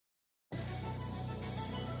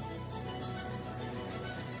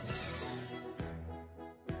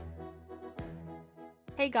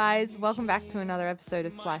Hey guys, welcome back to another episode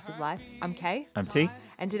of Slice of Life. I'm Kay. I'm T.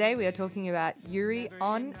 And today we are talking about Yuri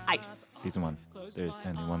on Ice. Season 1. There's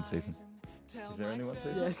only one season. Is there only one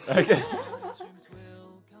season? Yes. Okay.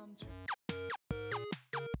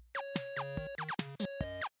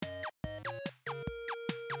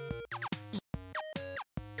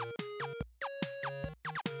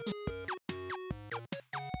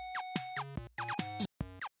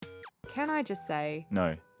 Can I just say,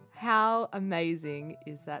 No. how amazing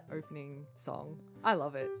is that opening song? I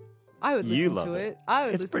love it. I would listen You to love it. it. I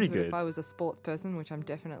would It's listen pretty to it if good. I was a sports person, which I'm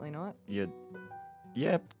definitely not.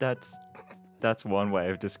 Yep, that's one way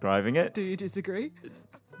of describing it. Do you disagree?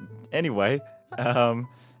 Anyway,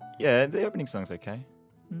 yeah, the opening song's okay.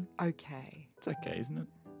 Okay. It's okay, isn't it?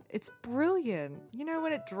 It's brilliant. You know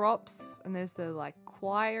when it drops and there's the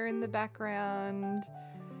choir in the background?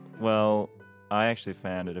 Well, I actually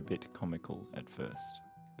found it a bit comical at first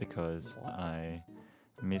because What? I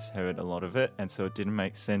misheard a lot of it, and so it didn't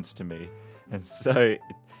make sense to me. And so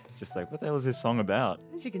it's just like, what the hell is this song about?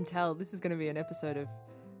 As you can tell, this is going to be an episode of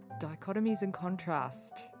dichotomies and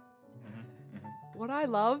contrast. What I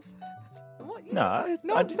love. What, No,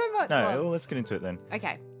 not so much No, love. well, let's get into it then.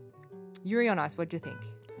 Okay. Yuri on Ice, what do you think?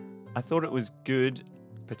 I thought it was good,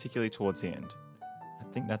 particularly towards the end.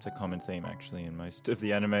 I think that's a common theme, actually, in most of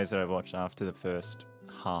the animes that I've watched. After the first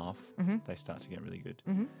half, they start to get really good.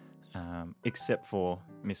 Except for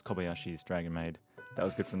Miss Kobayashi's Dragon Maid. That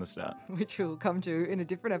was good from the start. Which we'll come to in a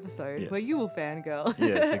different episode Yes. where you will fangirl.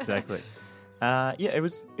 Yes, exactly. Yeah, it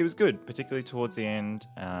was good, particularly towards the end.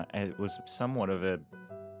 It was somewhat of a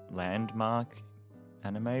landmark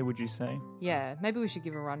anime, would you say? Yeah, maybe we should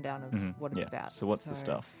give a rundown of what it's about. So what's the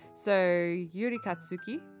stuff? So, Yuri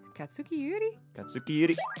Katsuki Yuri? Katsuki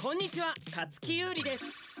Yuri. こんにちは、勝木優里です。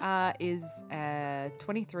 Is a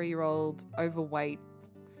 23-year-old overweight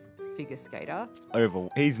figure skater.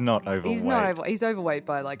 He's not overweight. He's not he's overweight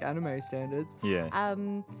by anime standards. Yeah.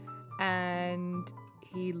 And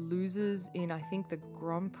he loses in, I think, the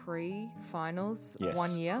Grand Prix finals Yes.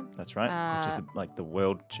 1 year. That's right. Which is like the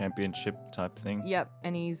world championship type thing. Yep,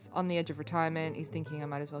 and he's on the edge of retirement. He's thinking, I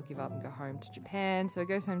might as well give up and go home to Japan. So he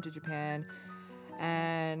goes home to Japan,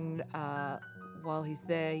 and while he's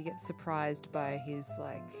there, he gets surprised by his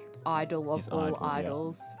idol of His all idol, yeah.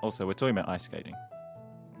 idols. Also, we're talking about ice skating.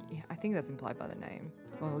 Yeah, I think that's implied by the name.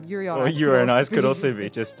 Well, Yuri on Or Ice. Euro and Ice could also be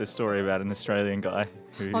just a story about an Australian guy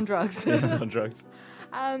who's On drugs. Yeah, on drugs.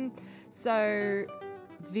 So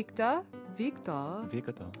Victor Viktor.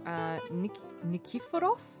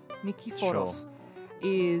 Nikiforov Sure.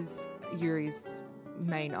 is Yuri's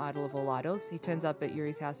main idol of all idols. He turns up at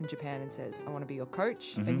Yuri's house in Japan and says, I want to be your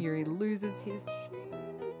coach. And Yuri loses his,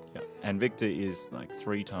 Yeah. And Victor is like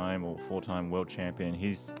 3-time or 4-time world champion. I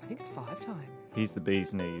think it's 5-time. He's the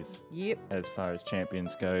bee's knees Yep. as far as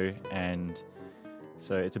champions go, and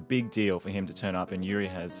so it's a big deal for him to turn up. And Yuri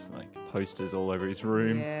has posters all over his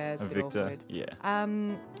room Yeah, it's a of bit Victor. awkward. Yeah.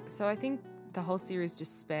 So I think the whole series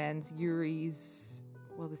just spans Yuri's,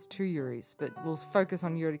 well, there's 2 Yuris, but we'll focus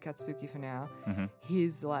on Yuri Katsuki for now.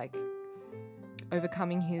 His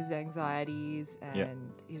overcoming his anxieties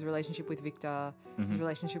and his relationship with Victor, his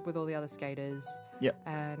relationship with all the other skaters. Yep.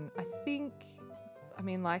 And I think,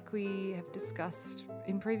 like we have discussed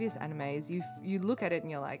in previous animes, you look at it and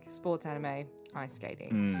you're like, sports anime, ice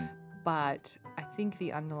skating. But I think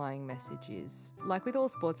the underlying message is, like with all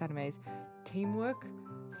sports animes, teamwork,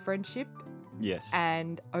 friendship, Yes.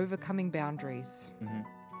 and overcoming boundaries.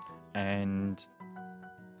 And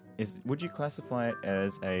would you classify it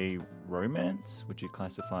as a romance? Would you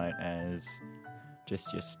classify it as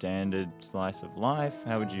just your standard slice of life?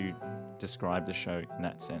 How would you describe the show in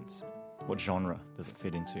that sense? What genre does it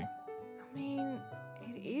fit into?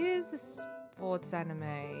 It is a sports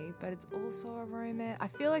anime, but it's also a romance. I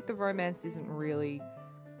feel like the romance isn't really...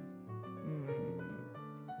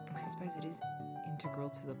 I suppose it is integral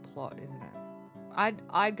to the plot, isn't it?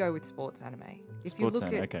 I'd go with sports anime. If you Sports look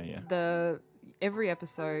anime, at okay, yeah. every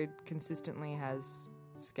episode consistently has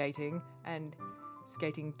skating and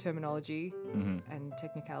skating terminology and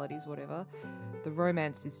technicalities, whatever. The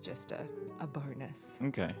romance is just a bonus.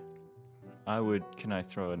 Okay. Can I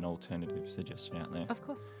throw an alternative suggestion out there? Of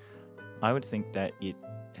course. I would think that it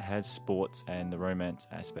has sports and the romance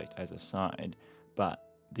aspect as a side, but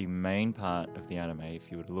the main part of the anime, if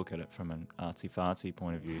you were to look at it from an artsy-fartsy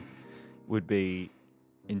point of view, would be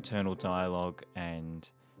internal dialogue and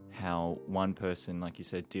how one person, like you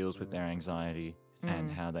said, deals with their anxiety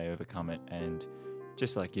and how they overcome it, and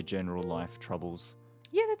just like your general life troubles.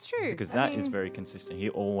 Yeah, that's true. Because that is very consistent. He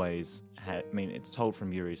always had, it's told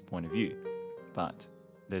from Yuri's point of view, but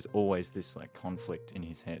there's always this conflict in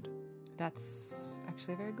his head. That's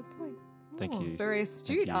actually a very good point. Thank you. Very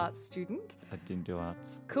astute you. arts student. I didn't do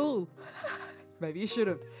arts. Cool. Maybe you should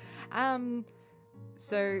have.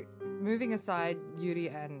 So, moving aside Yuri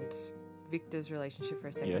and Victor's relationship for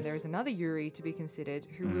a second, Yes. there is another Yuri to be considered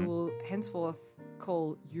who we will henceforth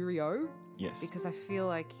call Yurio, Yes. because I feel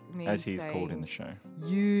like me As he's saying called in the show.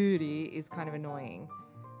 Yuri is kind of annoying.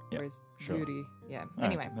 Yep, Whereas sure. Yuri, yeah. All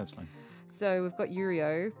Anyway, right, that's fine. so we've got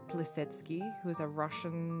Yurio Plisetsky, who is a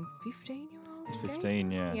Russian 15-year-old. He's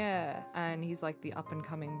 15, yeah. Yeah, and he's like the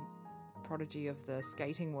up-and-coming prodigy of the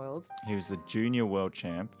skating world. He was the junior world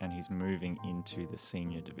champ and he's moving into the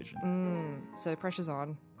senior division. So pressure's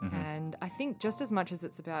on. And I think just as much as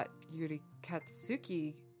it's about Yuri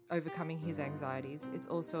Katsuki overcoming his anxieties, it's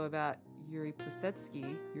also about Yuri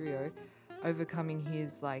Plisetsky, Yurio, overcoming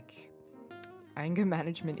his like anger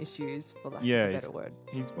management issues, for lack of a better word.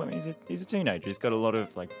 He's a teenager. He's got a lot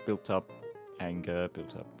of like built up anger,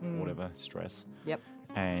 built up whatever, stress. Yep.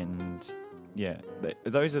 And yeah,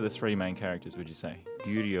 those are the three main characters, would you say?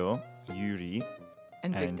 Yuri,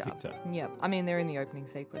 And and Victor. Victor. Yeah. I mean, they're in the opening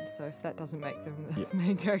sequence, so if that doesn't make them the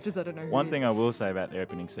main characters, I don't know who One is. thing I will say about the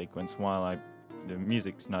opening sequence, the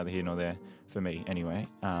music's neither here nor there for me anyway,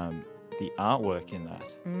 the artwork in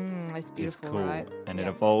that It's is beautiful, cool. right? And it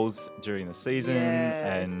Yep. evolves during the season.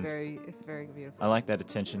 Yeah, and it's very beautiful. I like that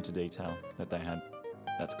attention to detail that they had.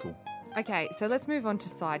 That's cool. Okay, so let's move on to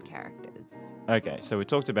side characters. Okay, so we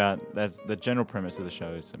talked about that's the general premise of the show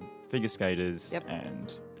is some figure skaters Yep.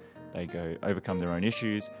 and they go overcome their own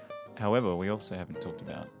issues. However, we also haven't talked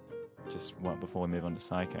about, just before we move on to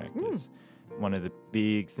side characters, one of the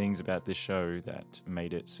big things about this show that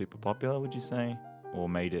made it super popular, would you say, or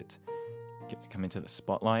made it come into the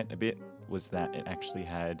spotlight a bit, was that it actually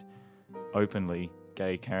had openly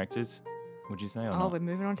gay characters, would you say, or Oh, not? we're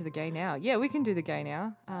moving on to the gay now. Yeah, we can do the gay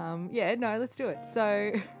now. Let's do it.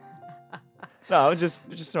 So, No, I'm just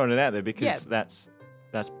throwing it out there because Yeah.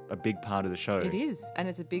 that's a big part of the show. it is, and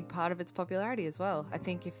it's a big part of its popularity as well. I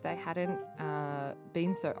think if they hadn't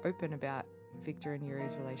been so open about Victor and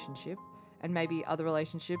Yuri's relationship, and maybe other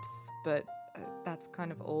relationships, but that's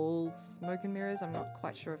kind of all smoke and mirrors. I'm not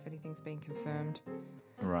quite sure if anything's been confirmed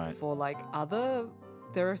Right. for like other.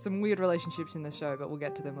 There are some weird relationships in the show, but we'll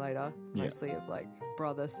get to them later. Yeah. Mostly of like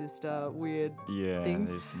brother, sister, weird Yeah, things.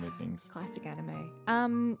 there's some weird things. classic anime.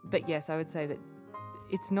 But yes, I would say that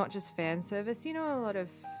it's not just fan service. You know, a lot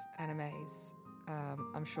of animes.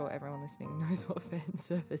 I'm sure everyone listening knows what fan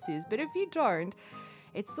service is, but if you don't,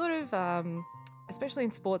 it's sort of, especially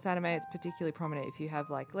in sports anime, it's particularly prominent. If you have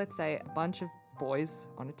like, let's say, a bunch of boys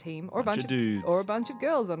on a team, or a bunch of dudes. or a bunch of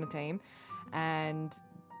girls on a team, and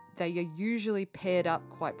they are usually paired up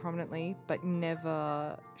quite prominently, but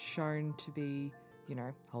never shown to be, you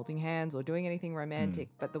know, holding hands or doing anything romantic.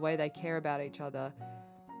 But the way they care about each other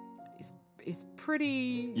is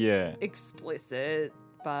pretty Yeah. explicit,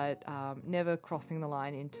 but never crossing the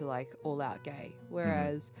line into like all out gay.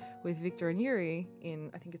 Whereas with Victor and Yuri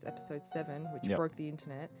in, I think it's episode 7, which Yep. broke the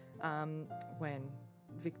internet, when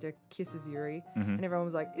Victor kisses Yuri and everyone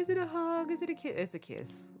was like, is it a hug? Is it a kiss? It's a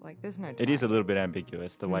kiss. Like there's no It is a denying little bit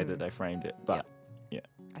ambiguous the way that they framed it, but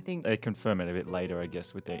I think, they confirm it a bit later, I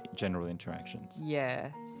guess, with their general interactions.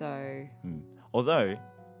 yeah, so Although,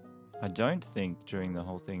 I don't think during the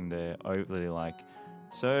whole thing they're overly like,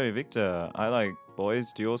 so Victor, I like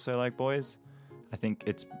boys. Do you also like boys? I think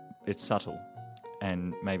it's subtle,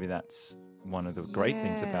 and maybe that's one of the great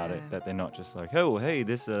things about it, Yeah. that they're not just like, oh, hey,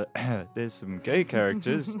 there's some gay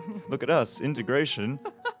characters. Look at us, integration.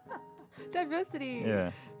 diversity.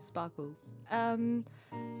 Yeah. Sparkles.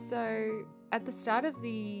 So at the start of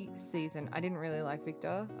the season, I didn't really like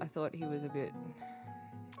Victor. I thought he was a bit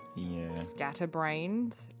Yeah.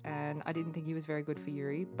 scatterbrained, and I didn't think he was very good for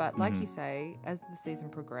Yuri. But like you say, as the season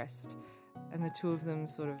progressed, and the two of them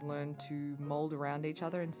sort of learned to mold around each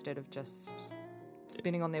other instead of just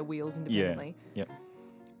spinning on their wheels independently. Yep.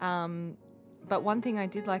 But one thing I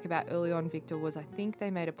did like about early on Victor was I think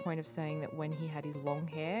they made a point of saying that when he had his long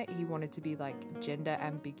hair, he wanted to be like gender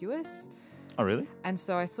ambiguous. Oh, really? And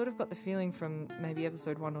so I sort of got the feeling from maybe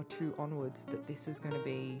episode 1 or 2 onwards that this was going to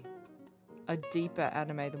be a deeper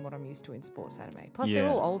anime than what I'm used to in sports anime. Plus, they're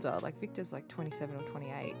Yeah. all older. Like, Victor's like 27 or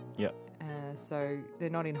 28. Yep. So they're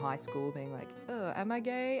not in high school being like, oh, am I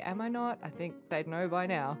gay? Am I not? I think they'd know by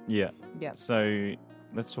now. Yeah. Yep. So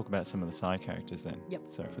let's talk about some of the side characters then. Yep.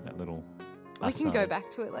 So for that little We can go aside.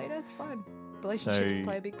 back to it later. It's fine. Relationships So-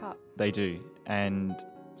 play a big part. They do. And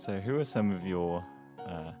so who are some of your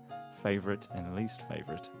favourite and least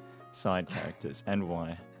favourite side characters and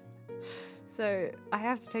why? So I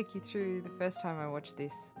have to take you through the first time I watched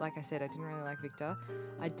this. Like I said, I didn't really like Victor.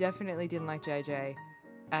 I definitely didn't like JJ.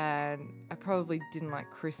 and I probably didn't like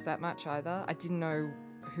Chris that much either. I didn't know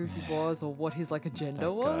who he was or what his like agenda That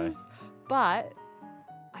guy. was. But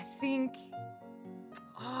I think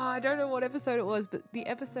I don't know what episode it was, but the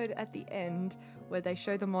episode at the end where they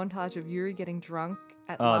show the montage of Yuri getting drunk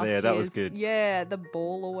at last yeah, that was year's- good. Yeah, the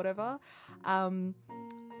ball or whatever.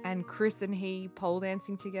 And Chris and he pole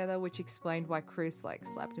dancing together, which explained why Chris like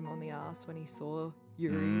slapped him on the ass when he saw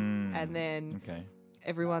Yuri. And then Okay.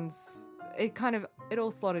 it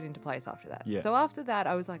all slotted into place after that. Yeah. So after that,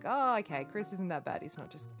 I was like, oh, okay, Chris isn't that bad. He's not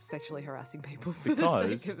just sexually harassing people for the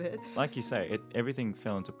Because, sake of it. like you say, everything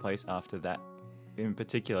fell into place after that in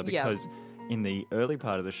particular Yeah. because in the early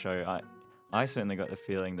part of the show, I certainly got the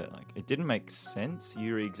feeling that like it didn't make sense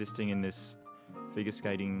Yuri existing in this figure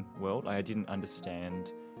skating world. I didn't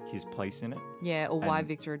understand his place in it. Yeah, or why And-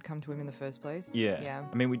 Victor had come to him in the first place. Yeah. Yeah.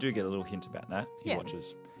 I mean, we do get a little hint about that. He Yeah.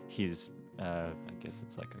 watches his, I guess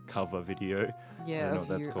it's like a cover video. Yeah, I don't know of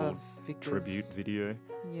what that's you- called. of Victor's, Tribute video.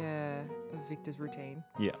 Yeah, of Victor's routine.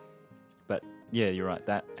 Yeah. But yeah, you're right.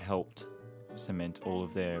 That helped cement all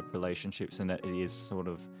of their relationships and that it is sort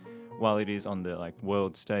of, while it is on the like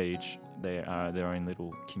world stage, they are their own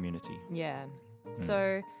little community. Yeah.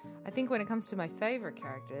 So I think when it comes to my favourite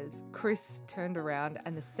characters, Chris turned around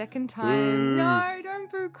and the second time... Boo. No,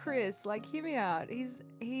 don't boo Chris. Like, hear me out. He's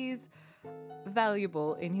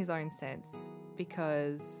valuable in his own sense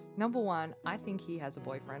because, number one, I think he has a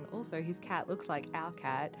boyfriend. Also, his cat looks like our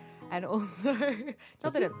cat. And also...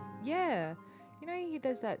 not that it... Yeah. You know,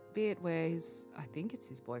 there's that bit where I think it's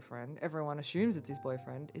his boyfriend. Everyone assumes it's his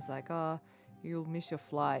boyfriend. Is like, you'll miss your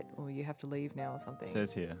flight or you have to leave now or something. It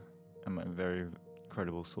says here, among very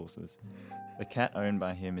credible sources, the cat owned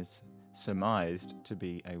by him is surmised to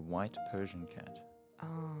be a white Persian cat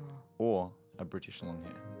Oh. or a British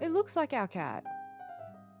Longhair. It looks like our cat.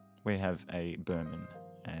 We have a Burman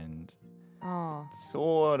and Oh.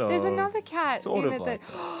 sort of... There's another cat sort in of it like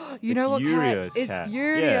that... you It's know what Yurio's cat? cat. It's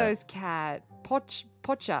Yurio's cat.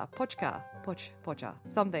 Pochka,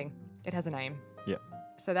 something. It has a name. Yeah.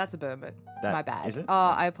 So that's a Burman. That- My bad. is it? Oh,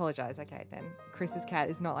 I apologise. Okay, then. Chris's cat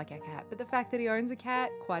is not like our cat. But the fact that he owns a cat,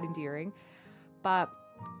 quite endearing. But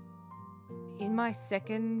in my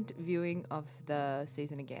second viewing of the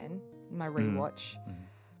season again, my rewatch,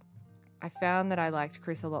 I found that I liked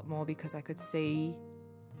Chris a lot more because I could see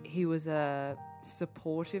he was a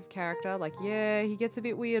supportive character. Like, yeah, he gets a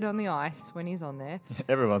bit weird on the ice when he's on there.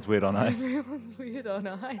 Everyone's weird on ice. Everyone's weird on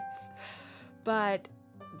ice. But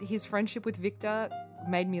his friendship with Victor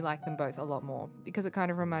made me like them both a lot more because it kind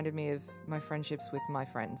of reminded me of my friendships with my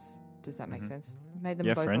friends. Does that make sense? Made them You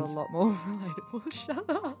have both friends? a lot more relatable. Shut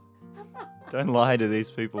up. Don't lie to these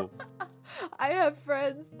people. I have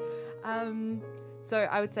friends. So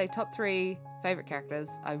I would say top 3 favourite characters.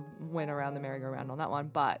 I went around the merry-go-round on that one.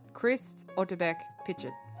 But Chris, Otterbeck,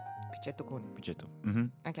 Pichetto-kun. Pichetto. Mm-hmm.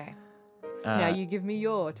 Okay. Now you give me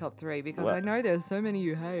your top 3 because well- I know there's so many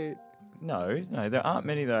you hate. No, there aren't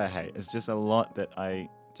many that I hate. It's just a lot that I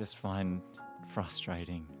just find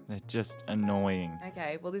frustrating. They're just annoying.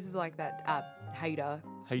 Okay, well, this is like that hater,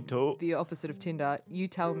 Hey, talk. the opposite of Tinder. You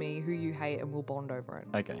tell me who you hate and we'll bond over it.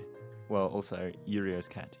 Okay. Well, also, Yurio's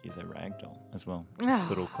cat is a ragdoll as well. Just a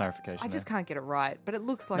little clarification I just there. can't get it right, but it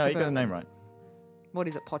looks like No, a you got the Burman. name right. What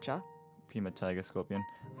is it, Pocha? Puma tiger scorpion.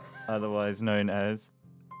 Otherwise known as...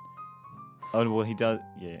 Oh, well, he does...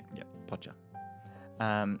 Yeah, Pocha.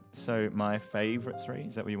 So my favourite 3,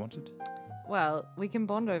 is that what you wanted? Well, we can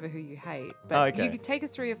bond over who you hate, but Oh, okay. you could take us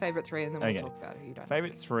through your favourite 3 and then we'll Okay. talk about who you don't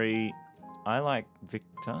Favourite 3, I like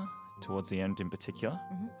Victor towards the end in particular.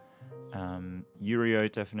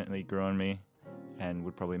 Yurio definitely grew on me and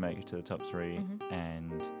would probably make it to the top 3.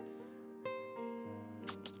 And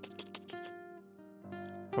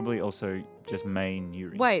probably also just main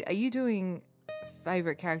Yuri. Wait, are you doing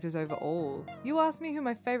favourite characters overall? You asked me who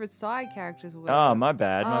my favourite side characters were. Oh, my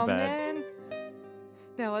bad, my Oh, bad. man.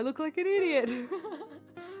 Now I look like an idiot.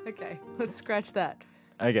 Okay, let's scratch that.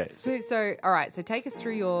 Okay, So, all right, so take us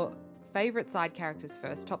through your favourite side characters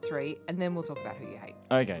first, top 3, and then we'll talk about who you hate.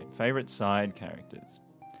 okay, favourite side characters.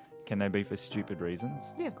 Can they be for stupid reasons?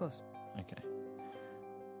 Yeah, of course. Okay.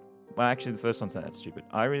 Well, actually, the first one's not that stupid.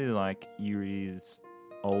 I really like Yuri's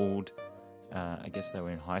old, I guess they were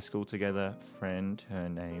in high school together, friend. Her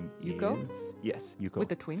name Yuko? is... Yes, Yuko. With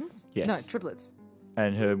the twins? Yes. No, triplets.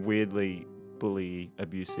 And her weirdly bully,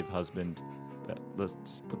 abusive husband. But let's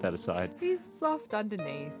just put that aside. He's soft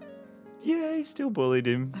underneath. Yeah, he still bullied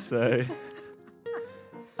him, so...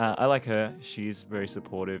 I like her. She's very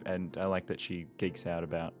supportive, and I like that she geeks out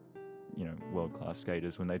about, world-class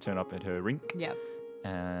skaters when they turn up at her rink. Yep.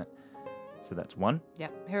 So that's one.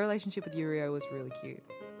 Yep. Her relationship with Yurio was really cute,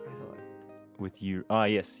 I thought. with you. Oh,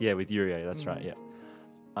 yes. Yeah, with Yuri. That's right. Yeah.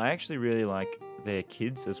 I actually really like their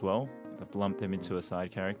kids as well. I've lumped them into a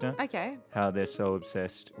side character. Okay. How they're so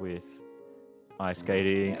obsessed with ice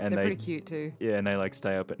skating. Yeah, and they're pretty cute too. Yeah, and they like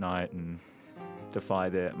stay up at night and defy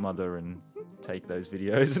their mother and take those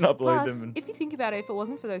videos and upload Plus, them. And... if you think about it, if it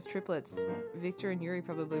wasn't for those triplets, Victor and Yuri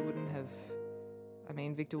probably wouldn't have... I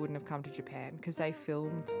mean, Victor wouldn't have come to Japan because they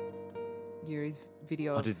filmed Yuri's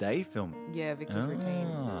video. Oh, did they film? Yeah, Victor's routine.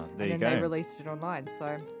 There you and go. then they released it online.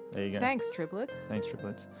 So there you go. thanks, triplets. Thanks,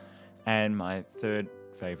 triplets. And my third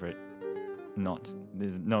favourite,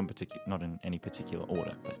 there's not in any particular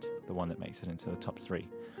order, but the one that makes it into the top 3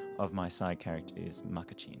 of my side character is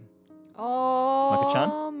Makachin.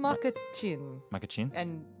 Oh, Makachin. Makachin?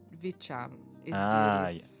 And Vichan is Yeah.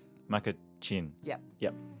 Yuri's. Makachin. Yep.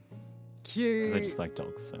 Yep. Cute. Because I just like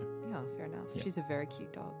dogs, so Yeah, fair enough. Yeah. She's a very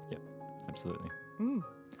cute dog. yep, absolutely. Mm.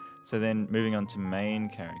 So then moving on to main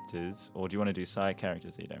characters, or do you want to do side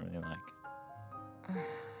characters that you don't really like?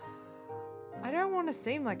 I don't want to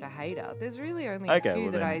seem like a hater. There's really only Okay, a few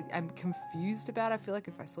well that then- I am confused about. I feel like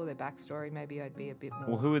if I saw their backstory, maybe I'd be a bit more.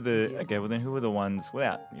 Well, who are the endeared. okay? Well, then who are the ones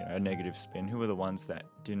without a negative spin? Who are the ones that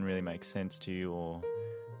didn't really make sense to you, or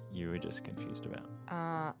you were just confused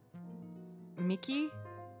about? Mickey.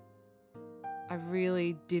 I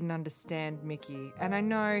really didn't understand Mickey. And I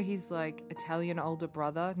know he's like Italian older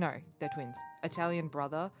brother. No, they're twins. Italian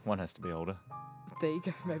brother. One has to be older. There you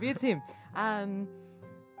go. Maybe it's him.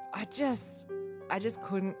 I just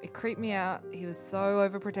couldn't. It creeped me out. He was so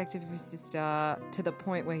overprotective of his sister to the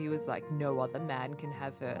point where he was like, no other man can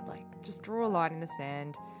have her. Like, just draw a line in the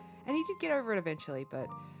sand. And he did get over it eventually, but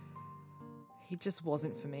he just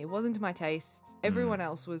wasn't for me. It wasn't to my tastes. Everyone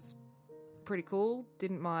else was pretty cool.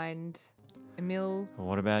 Didn't mind. Emil. Well,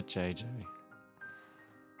 what about JJ?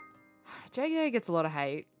 JJ gets a lot of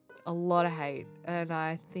hate. A lot of hate. And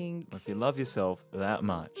I think Well, if you love yourself that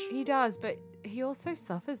much, he does, but he also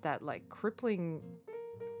suffers that like crippling,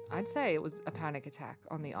 I'd say it was a panic attack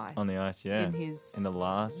on the ice. on the ice, yeah, In the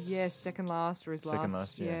last, second last or his Second last.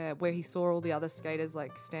 last, yeah. Where he saw all the other skaters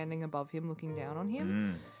like standing above him, looking down on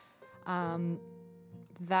him.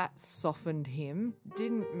 That softened him.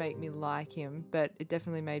 Didn't make me like him, but it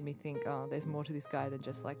definitely made me think, oh, there's more to this guy than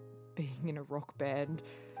just like being in a rock band,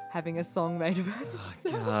 having a song made about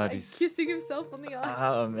himself, God, and he's- kissing himself on the ice.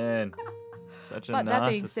 Oh man, such a But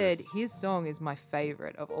that being narcissist. said, his song is my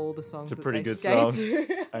favourite of all the songs. It's a that pretty they good skate song.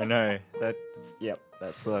 to. I know that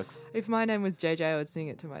sucks. If my name was JJ, I would sing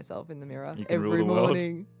it to myself in the mirror You can rule every the world.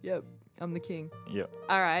 morning. Yep, I'm the king. Yep.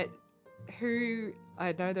 All right, who?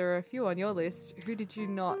 I know there are a few on your list. Who did you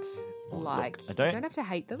not like? I don't- You don't have to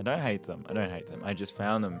hate I them. don't hate them. I just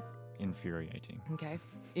found them infuriating. Okay,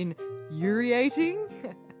 infuriating.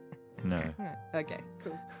 No. Okay,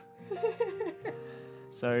 cool.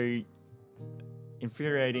 So,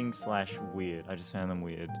 infuriating / weird. I just found them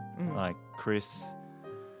weird. Like, Chris,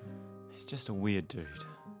 he's just a weird dude.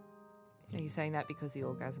 Are you saying that because he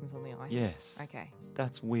orgasms on the ice? Yes. Okay.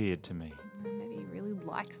 That's weird to me. Maybe he really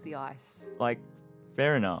likes the ice. Like,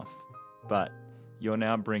 fair enough, but you're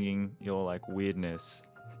now bringing your, like, weirdness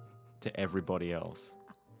to everybody else.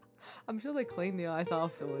 I'm sure they clean the ice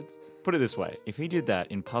afterwards. Put it this way, if he did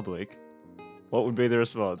that in public, what would be the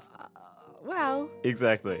response? Well,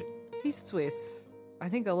 Exactly. he's Swiss. I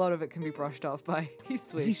think a lot of it can be brushed off by he's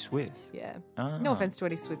Swiss. Is he Swiss? Yeah. Ah. No offense to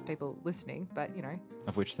any Swiss people listening, but you know.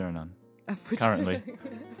 Of which there are none. Which- Currently.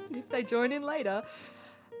 if they join in later.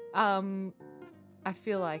 I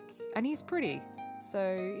feel like, and he's pretty,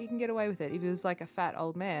 so he can get away with it. If he was like a fat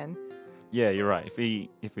old man. Yeah, you're right.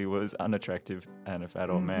 If he was unattractive and a fat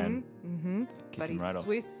old man, kick But him he's right off.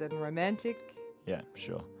 Swiss and romantic. Yeah,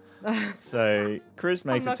 sure. So Chris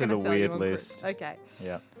makes I'm it not to the gonna sell you weird on list. Chris. Okay.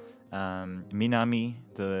 Yeah. Minami,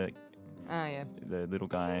 the Yeah. little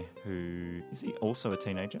guy who is he also a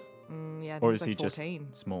teenager, Yeah, I think or he's is he like 14.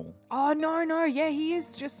 just small? Oh, no. Yeah, he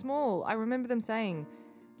is just small. I remember them saying,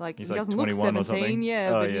 like, He's he like doesn't look 21 or 17, something. yeah,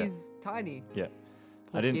 Oh, but yeah. he's tiny. Yeah.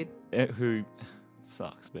 Poor I didn't. kid. Who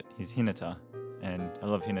sucks, but he's Hinata, and I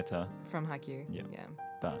love Hinata, From Haikyuu. Yeah. Yeah.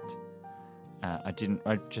 but I didn't.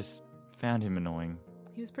 I just found him annoying.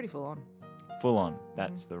 He was pretty full on. Full on.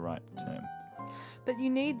 That's the right term. But you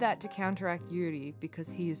need that to counteract Yuri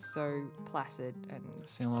because he is so placid and... I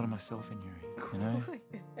see a lot of myself in Yuri. You know.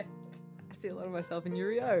 I see a lot of myself in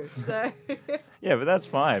Yuri-O, so... Yeah, but that's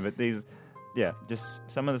fine. But these, yeah, just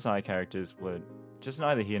some of the side characters were just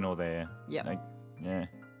neither here nor there. Yep. Like, yeah.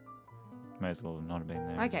 May as well not have been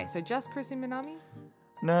there. Okay, so just Chris and Minami?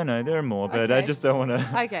 No, there are more, but I Okay. just don't want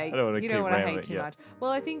to. Okay, I don't want to you keep don't want to rambling. hate too Yeah. much.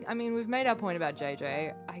 Well, I think, I mean, we've made our point about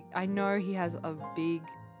JJ. I know he has a big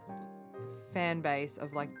fan base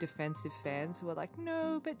of like defensive fans who are like,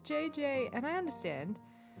 no, but JJ, and I understand.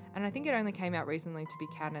 And I think it only came out recently to be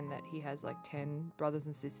canon that he has like 10 brothers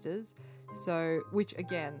and sisters. So, which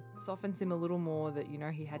again softens him a little more that, you know,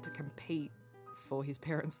 he had to compete for his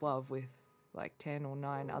parents' love with like 10 or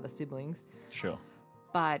 9 other siblings. Sure.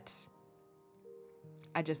 But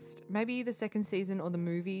I just, maybe the second season or the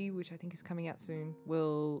movie, which I think is coming out soon,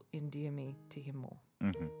 will endear me to him more.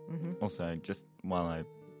 Also, just while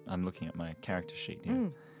I'm looking at my character sheet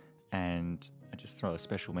here, and I just throw a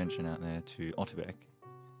special mention out there to Otterbeck.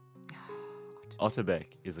 Otterbeck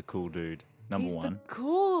is a cool dude, number He's one. the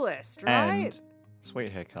coolest, right? And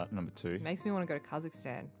sweet haircut, number 2. Makes me want to go to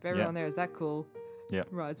Kazakhstan. If everyone there is that cool, Yeah.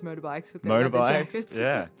 rides motorbikes with their leather Motorbikes, jackets.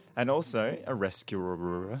 yeah. And also a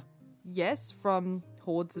rescuer. Yes, from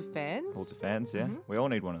hordes of fans. Hordes of fans, yeah. We all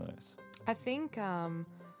need one of those. I think,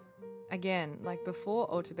 again, like before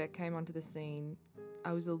Otterbeck came onto the scene,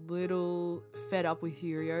 I was a little fed up with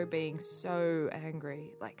Hurio being so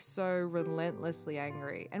angry, like so relentlessly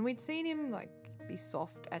angry. And we'd seen him like be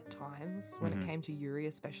soft at times when it came to Yuri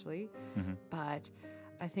especially. But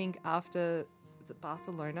I think after, is it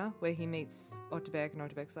Barcelona, where he meets Otterbeck and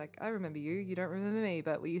Otterbeck's like, I remember you, you don't remember me,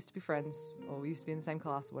 but we used to be friends or we used to be in the same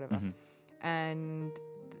class or whatever. And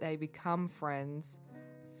they become friends.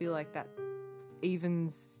 I feel like that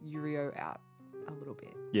evens Yurio out a little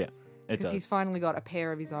bit. Yeah, it Because does. he's finally got a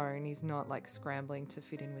pair of his own. He's not like scrambling to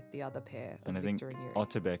fit in with the other pair of And I think Victor and Yuri.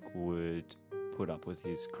 Otterbeck would put up with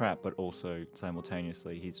his crap, but also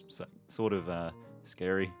simultaneously he's sort of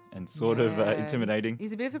scary and sort of Yeah, intimidating.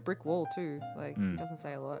 He's a bit of a brick wall too. Like, he doesn't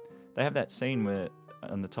say a lot. They have that scene where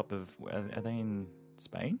on the top of, are they in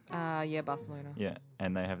Spain? Yeah, Barcelona. Yeah,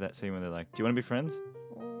 and they have that scene where they're like, do you want to be friends?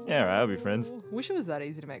 Yeah, all right, I'll be friends. Wish it was that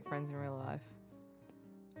easy to make friends in real life.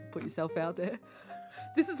 Put yourself out there.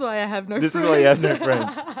 This is why I have no friends. This is why you have no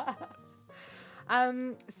friends.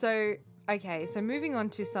 So moving on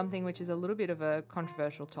to something which is a little bit of a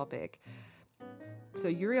controversial topic. So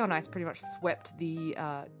Yuri on Ice pretty much swept the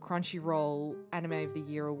Crunchyroll Anime of the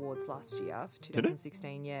Year awards last year for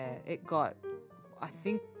 2016. Yeah, it got, I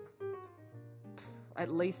think, at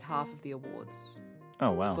least half of the awards.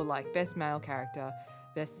 Oh, wow. For like best male character,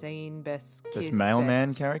 best scene, best kiss, Best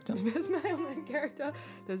mailman character? best mailman character.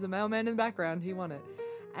 There's a mailman in the background. He won it.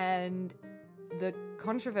 And the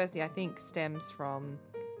controversy, I think, stems from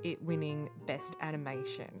it winning best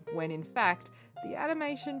animation, when in fact the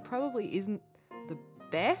animation probably isn't the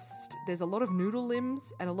best. There's a lot of noodle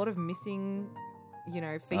limbs and a lot of missing,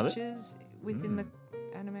 features within the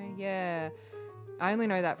anime. Yeah. I only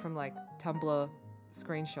know that from like Tumblr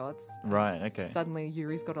screenshots. Right, okay. Suddenly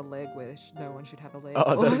Yuri's got a leg where no one should have a leg.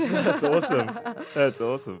 Oh, that's awesome. That's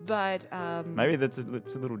awesome. But Maybe it's a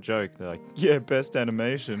little joke. They're like, yeah, best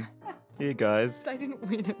animation. Here, guys. they didn't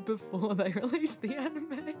win it before they released the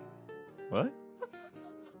anime. What?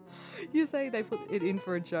 You say they put it in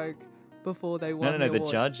for a joke before they won No, the the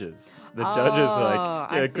award. judges. The judges are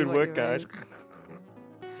like, I yeah, see good what work, you guys.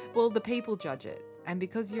 Well, the people judge it. And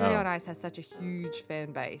because Yuri Oh. on Ice has such a huge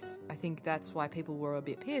fan base, I think that's why people were a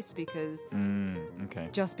bit pissed, because Okay.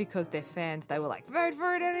 just because they're fans, they were like, vote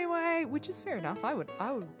for it anyway, which is fair enough. I would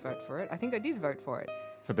vote for it. I think I did vote for it.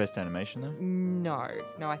 For best animation, though?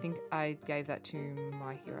 No, I think I gave that to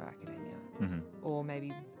My Hero Academia. Or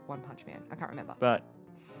maybe One Punch Man. I can't remember. But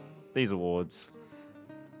these awards,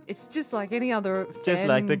 It's just like any other fan... just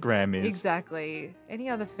like the Grammys. Exactly. Any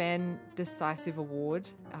other fan decisive award,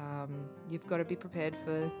 you've got to be prepared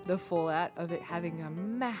for the fallout of it having a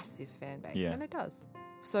massive fan base. Yeah. And it does.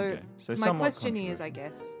 So, Okay. So my somewhat question is, controversial. I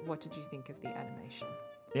guess, what did you think of the animation?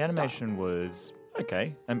 The animation was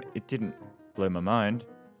okay. It didn't blow my mind.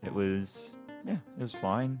 It was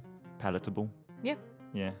fine, palatable. Yeah.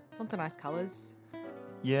 Yeah. Lots of nice colours.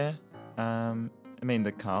 Yeah. I mean,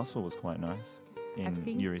 the castle was quite nice in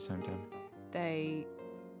think- Yuri's hometown.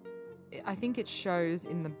 I think it shows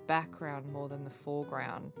in the background more than the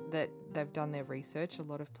foreground that they've done their research. A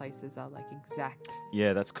lot of places are like exact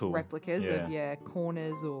Yeah, that's cool. replicas Yeah. of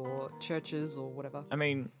corners or churches or whatever. I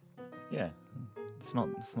mean, yeah, it's not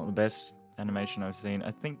the best animation I've seen.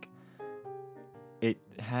 I think it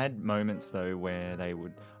had moments though where they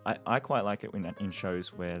would. I quite like it in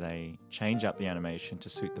shows where they change up the animation to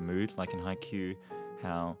suit the mood, like in Haikyuu,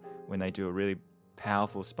 how when they do a really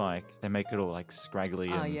powerful spike, they make it all like scraggly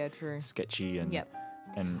Oh, and yeah, true. sketchy and Yep.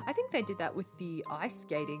 and I think they did that with the ice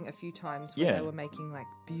skating a few times where Yeah. they were making like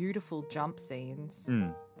beautiful jump scenes.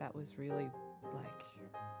 That was really like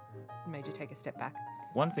made you take a step back.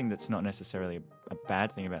 one thing that's not necessarily a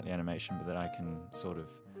bad thing about the animation, but that I can sort of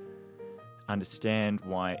understand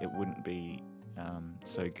why it wouldn't be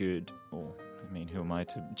so good or I mean, who am I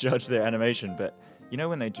to judge their animation? But you know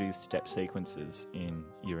when they do step sequences in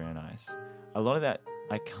Yuri on Ice, a lot of that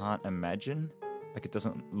I can't imagine. Like, it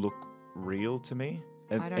doesn't look real to me.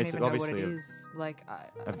 I don't It's even know what it obviously is. Like,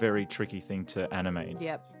 a very tricky thing to animate.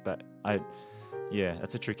 yep. But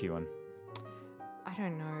that's a tricky one. I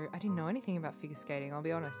don't know. I didn't know anything about figure skating, I'll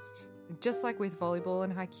be honest. Just like with volleyball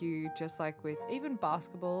and Haikyuu, just like with even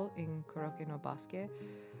basketball in Kuroki no Basket.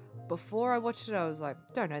 Before I watched it, I was like,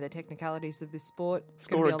 don't know the technicalities of this sport. It's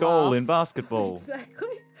gonna Score be a goal laugh. in basketball.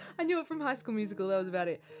 Exactly. I knew it from High School Musical. That was about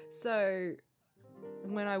it. So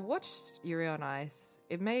when I watched Yuri on Ice,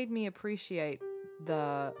 it made me appreciate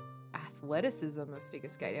the athleticism of figure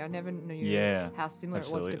skating. I never knew Yeah, how similar it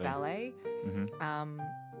was absolutely. to ballet. hmm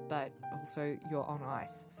But also you're on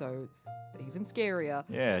ice, so it's even scarier.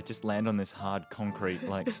 Yeah, just land on this hard concrete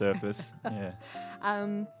like surface. Yeah.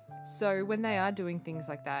 So when they are doing things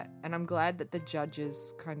like that, and I'm glad that the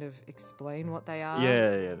judges kind of explain what they are.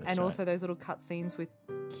 Yeah, that's And right. also those little cutscenes with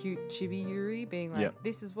cute chibi Yuri being like, Yep.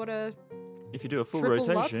 this is what a... If you do a full Triple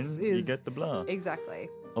rotation, Lutz you is- get the blah. Exactly.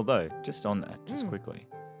 Although, just on that, just quickly,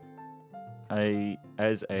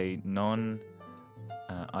 as a non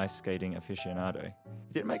ice skating aficionado, it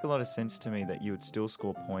didn't make a lot of sense to me that you would still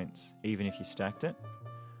score points even if you stacked it.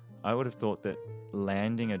 I would have thought that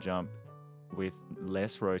landing a jump with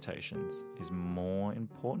less rotations is more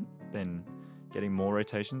important than getting more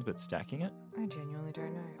rotations but stacking it. I genuinely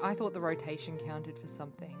don't know. I thought the rotation counted for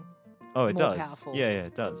something. Oh, it More does. powerful. Yeah,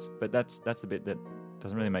 it does. But that's the bit that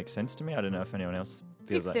doesn't really make sense to me. I don't know if anyone else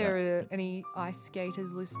feels If like there that. are any ice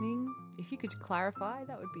skaters listening, if you could clarify,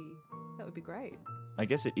 that would be great. I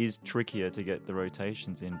guess it is trickier to get the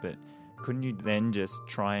rotations in, but couldn't you then just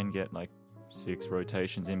try and get like 6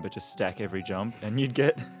 rotations in, but just stack every jump and you'd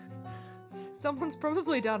get... Someone's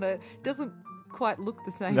probably done it. Doesn't quite look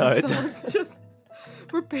the same. No, it Someone's just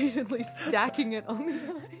repeatedly stacking it on the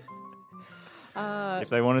ice. If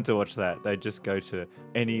they wanted to watch that, they'd just go to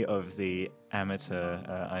any of the amateur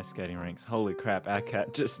ice skating rinks. Holy crap, our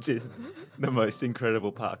cat just did the most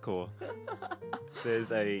incredible parkour.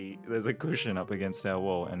 There's a cushion up against our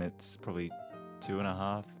wall, and it's probably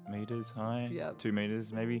 2.5 meters high. Yep. 2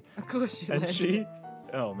 meters maybe. Of course you And landed. she,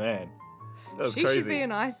 oh man, that was She crazy. should be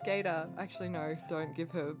an ice skater. Actually, no, don't give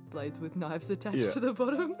her blades with knives attached Yeah. to the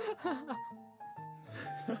bottom.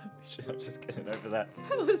 I'm just getting over that.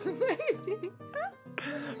 That was amazing.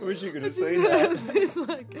 I wish you could have Just seen that. heard this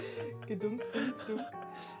like, gadunk, dunk, dunk.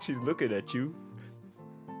 She's looking at you.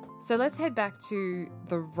 So let's head back to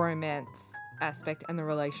the romance aspect and the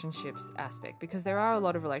relationships aspect, because there are a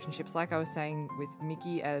lot of relationships, like I was saying with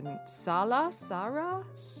Mickey and Sarah,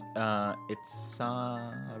 It's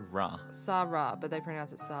Sarah. but they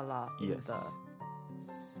pronounce it Sala in Yes. the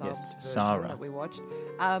sub Yes, version Sarah. that we watched.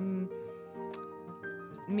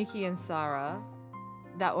 Mickey and Sarah,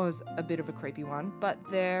 that was a bit of a creepy one, but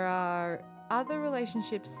there are other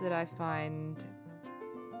relationships that I find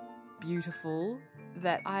beautiful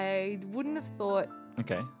that I wouldn't have thought.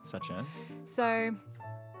 Okay, such as? So,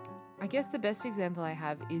 I guess the best example I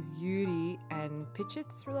have is Yuri and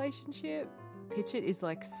Pitchett's relationship. Pitchett is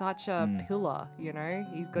like such a pillar, you know?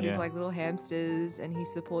 He's got his Yeah. like little hamsters and he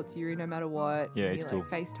supports Yuri no matter what. Yeah, he he's like cool.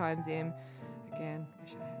 FaceTimes him. Again,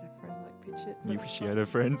 wish I had a friend like Pitchett. You wish you had a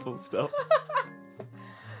friend, full stop.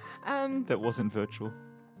 That wasn't virtual.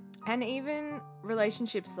 And even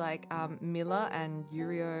relationships like Miller and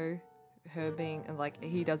Yurio, her being like,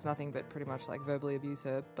 he does nothing but pretty much like verbally abuse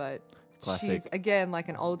her, but Classic. she's again like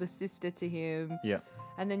an older sister to him. Yeah.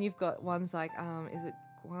 And then you've got ones like is it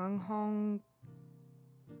Guanghong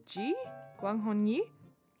Yi,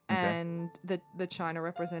 and the China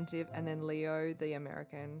representative, and then Leo, the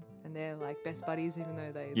American, and they're like best buddies even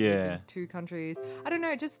though they live Yeah. in 2 countries. I don't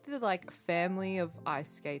know, just the like family of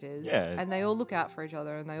ice skaters. Yeah. And they all look out for each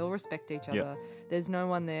other and they all respect each other. There's no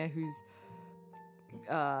one there who's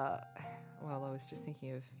well, I was just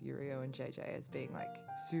thinking of Yurio and JJ as being like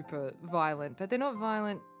super violent, but they're not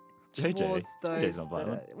violent towards those. JJ's not that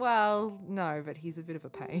violent. are- well, no, but he's a bit of a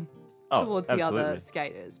pain Oh, towards the other absolutely.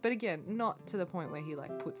 skaters. But again, not to the point where he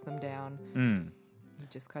like puts them down. Mm. He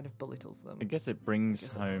just kind of belittles them. I guess it brings I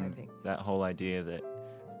guess that's the same home thing. that whole idea that,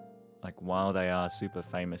 like, while they are super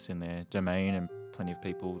famous in their domain and plenty of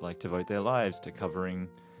people like devote their lives to covering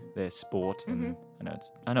their sport, and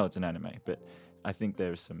I know it's an anime, but I think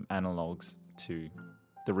there's some analogues to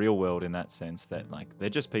the real world in that sense that like they're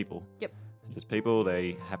just people. Yep. They're just people.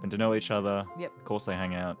 They happen to know each other. Yep. Of course they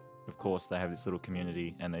hang out. Of course they have this little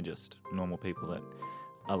community, and they're just normal people that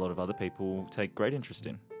a lot of other people take great interest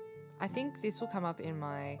in. I think this will come up in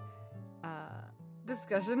my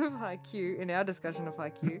discussion of Haikyuu, in our discussion of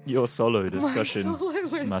Haikyuu, Your solo discussion.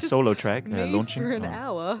 my solo track me launching. for an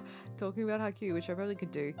hour talking about Haikyuu, which I probably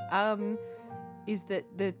could do, is that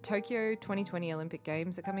the Tokyo 2020 Olympic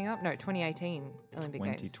Games are coming up. No, 2018 Olympic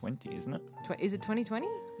Games. 2020, isn't it? Is it 2020?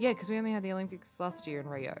 Yeah, because we only had the Olympics last year in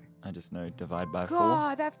Rio. I just know divide by 4.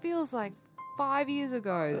 God, that feels like 5 years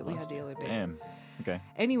ago that we had the Olympics. Damn. Okay.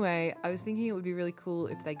 Anyway, I was thinking it would be really cool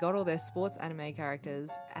if they got all their sports anime characters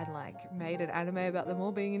and like made an anime about them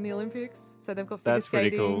all being in the Olympics. So they've got figure That's pretty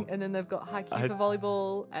skating, cool. and then they've got Haikyuu for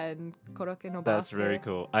volleyball and Koroke no basket. That's very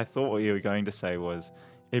cool. I thought what you were going to say was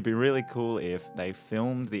it'd be really cool if they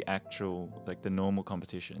filmed the actual, like the normal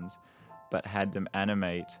competitions, but had them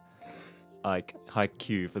animate like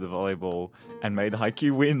Haikyuu for the volleyball and made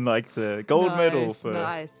Haikyuu win like the gold medal for.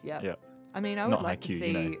 Nice, yeah. Yeah. I mean, I would Not like to Haikyuu,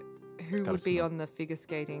 see you know. who Gotta would be smell. on the figure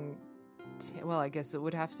skating. Well, I guess it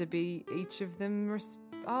would have to be each of them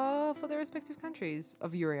for their respective countries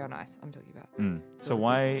of Yuri on Ice. I'm talking about. So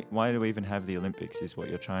why do we even have the Olympics is what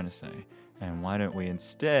you're trying to say. And why don't we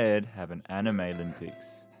instead have an anime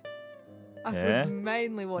Olympics? I Yeah? would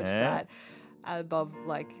mainly watch Yeah? that above,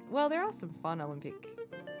 like, well, there are some fun Olympic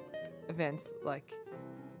events, like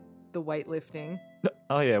the weightlifting.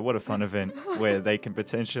 Oh yeah, what a fun event where they can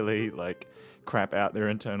potentially like crap out their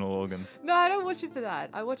internal organs. No, I don't watch it for that.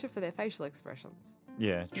 I watch it for their facial expressions.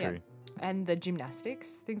 Yeah, true. And the gymnastics,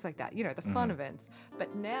 things like that, you know, the fun events.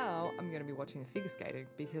 But now I'm going to be watching the figure skating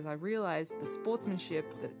because I realised the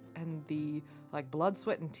sportsmanship and the like blood,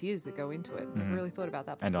 sweat and tears that go into it. I've really thought about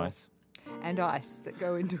that before. And ice. And ice that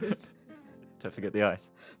go into it. Don't forget the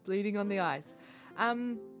ice. Bleeding on the ice.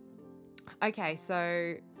 Okay,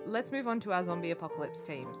 so let's move on to our zombie apocalypse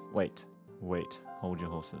teams. Wait, hold your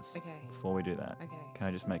horses. Okay. Before we do that, Okay. can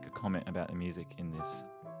I just make a comment about the music in this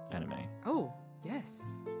anime? Oh,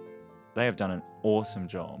 yes. They have done an awesome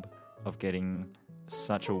job of getting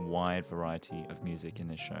such a wide variety of music in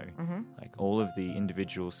this show. Like all of the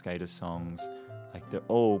individual skater songs, like they're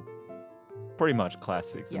all pretty much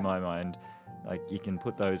classics in my mind. Like you can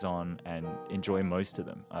put those on and enjoy most of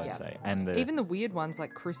them, I would say. And Even the weird ones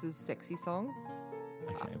like Chris's sexy song.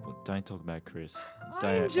 okay, well, don't talk about Chris. I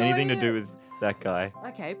Don't have enjoy anything to it. do with that guy.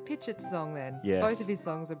 Okay, Pitchett's song then. Yes. Both of his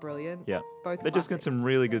songs are brilliant. Yeah, Both they just got classics. some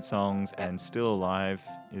really good songs, and Still Alive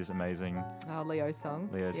is amazing. Leo's song.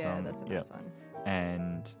 Leo's yeah, song, that's a yeah. nice one.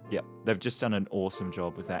 And yeah, they've just done an awesome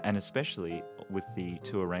job with that, and especially with the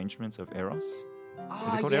two arrangements of Eros.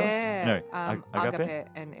 Oh, it called Eros? yeah. No, Agape? Agape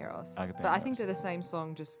and Eros. Agape but and I think Eros. they're the same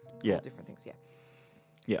song, just Yeah. called different things. Yeah.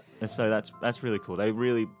 Yeah, and so that's really cool. They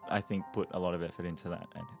really, I think, put a lot of effort into that,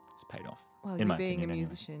 and it's paid off. Well, in you my being opinion, a anyway.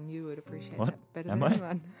 musician, you would appreciate What? that better Am than I?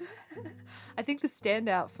 anyone. I think the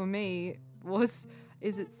standout for me was,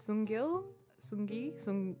 is it Sungil? Sungil.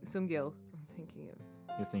 I'm thinking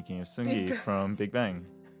of. You're thinking of Sungi Big- from Big Bang.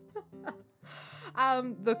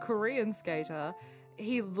 The Korean skater,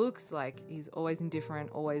 he looks like he's always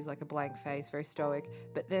indifferent, always like a blank face, very stoic.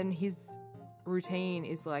 But then his routine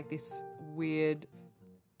is like this weird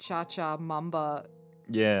cha-cha mamba,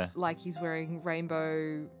 Yeah, like he's wearing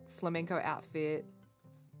rainbow flamenco outfit.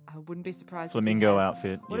 I wouldn't be surprised. if he flamingo has-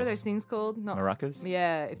 outfit. What are those things called? Not Maracas?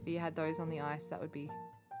 Yeah, if he had those on the ice, that would be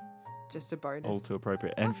just a bonus. All too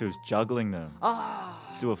appropriate. And if he was juggling them,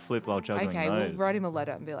 do a flip while juggling Okay, those. we'll write him a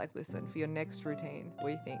letter and be like, listen, for your next routine, what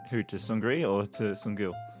do you think? Who, to Sungri or to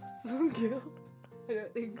Sungil? Sungil. I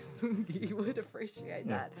don't think Sungi would appreciate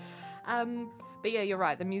Yeah. that. But yeah, you're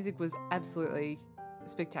right. The music was absolutely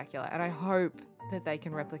spectacular, and I hope that they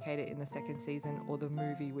can replicate it in the second season or the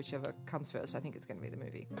movie, whichever comes first. I think it's going to be the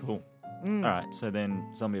movie. Cool. Mm. All right, so then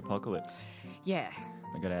zombie apocalypse. Yeah.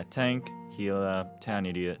 We got our tank, healer, town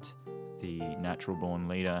idiot, the natural born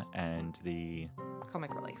leader, and the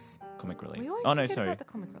Comic relief. comic relief. We always Oh no, forget sorry. about the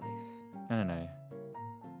comic relief. No. How many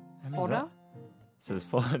is Fodder. that? So there's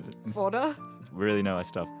fodder. Fodder. Really know our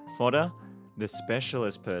stuff. Fodder, the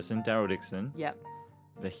specialist person, Daryl Dixon, Yep.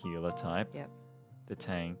 the healer type, Yep. the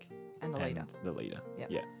tank, And the leader. the leader. Yep.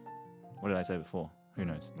 Yeah. What did I say before? Who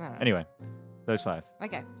knows? I don't know. Anyway, those 5.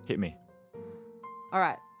 Okay. Hit me. All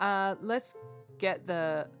right. Let's get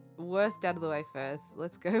the worst out of the way first.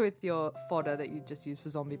 Let's go with your fodder that you just used for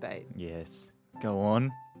zombie bait. Yes. Go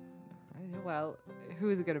on. Well, who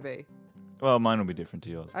is it going to be? Well, mine will be different to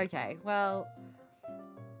yours. Okay, well,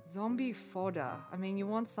 zombie fodder. I mean, you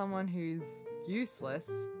want someone who's useless,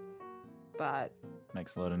 but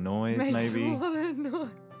Makes a lot of noise, makes maybe. a lot of noise.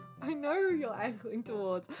 I know who you're angling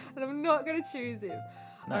towards, and I'm not going to choose him.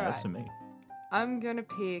 No, All that's right. for me. I'm going to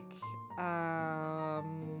pick.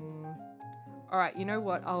 All right, you know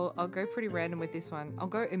what? I'll go pretty random with this one. I'll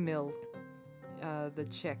go Emil, the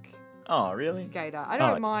Czech Oh, really? skater. I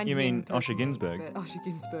don't Oh, mind you him mean Osher personally, Günsberg? but- Osher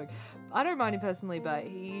Günsberg. I don't mind him personally, but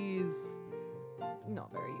he's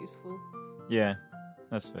not very useful. Yeah,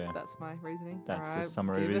 that's fair. That's my reasoning. That's the Alright,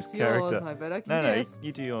 summary of give his us yours. character. I bet I can No, guess.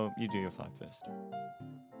 you do your 5 first.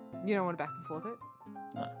 You don't want to back and forth it?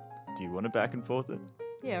 No. Do you want to back and forth it?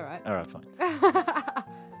 Yeah, right. All right, fine.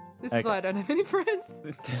 This Okay. is why I don't have any friends.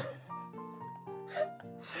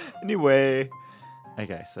 Anyway,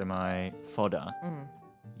 okay, so my fodder. Mm.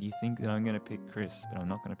 You think that I'm going to pick Chris, but I'm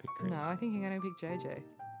not going to pick Chris. No, I think you're going to pick JJ.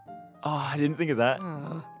 Oh, I didn't think of that.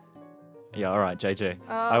 Ugh. Yeah, all right, JJ.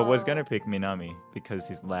 I was Oh. going to pick Minami because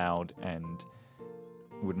he's loud and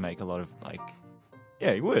would make a lot of,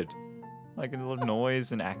 yeah, he would. Like a lot of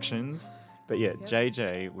noise and actions. But yeah, Yep.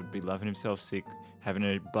 JJ would be loving himself sick, having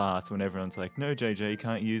a bath when everyone's like, no, JJ, you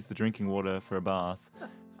can't use the drinking water for a bath.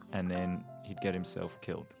 And then he'd get himself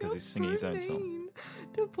killed because You're he's singing so his own song. mean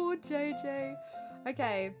to poor JJ.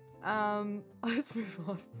 Okay, let's move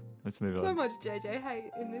on. Let's move So on. much JJ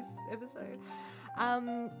hate in this episode.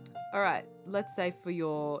 All right, let's say for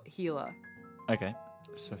your healer. Okay,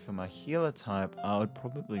 so for my healer type, I would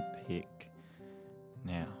probably pick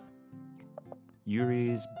now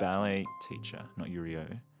Yuri's ballet teacher, not Yurio,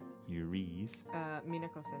 Yuri's.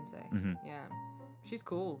 Minako Sensei. Mhm. Yeah, she's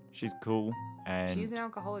cool. She's cool and She's an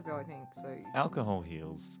alcoholic though, I think. So alcohol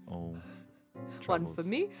heals all one troubles. for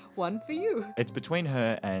me, one for you. It's between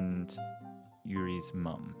her and Yuri's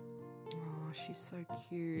mum. Oh, she's so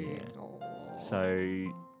cute. Yeah. Aw. So,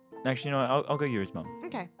 actually, no, I'll go Yuri's mum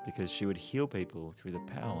okay, because she would heal people through the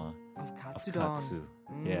power of of Katsudon. Katsu.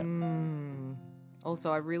 Yeah. Mm.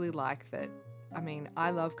 Also, I really like that. I mean,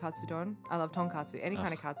 I love katsudon. I love tonkatsu. Any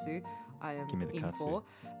kind of katsu, I am Give me the in katsu. for.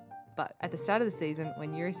 But at the start of the season,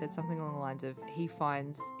 when Yuri said something along the lines of he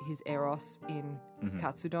finds his eros in Mhm.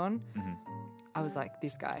 katsudon, Mhm. I was like,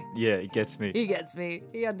 this guy. Yeah, it gets me. He gets me.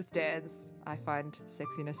 He understands. I find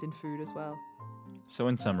sexiness in food as well. So,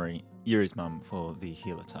 in summary, Yuri's mum for the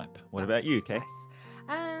healer type. What about you, Kay?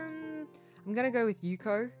 Nice. I'm gonna go with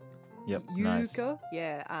Yuko. Yep, Yuko. nice.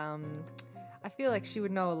 Yeah. I feel like she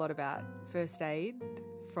would know a lot about first aid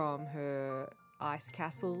from her ice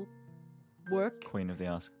castle work. Queen of the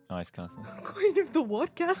Ice Castle. Queen of the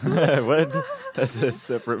what castle? What? That's a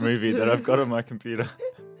separate movie that I've got on my computer.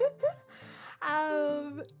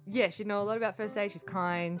 Yeah, she'd know a lot about first aid. She's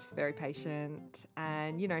kind, she's very patient,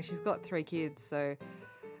 and she's got 3 kids, so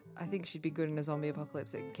I think she'd be good in a zombie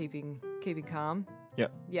apocalypse at keeping calm.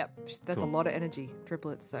 Yep. That's Cool. a lot of energy,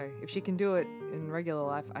 triplets. So if she can do it in regular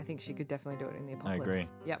life, I think she could definitely do it in the I apocalypse. agree.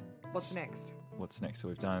 Yep. What's next? What's next? So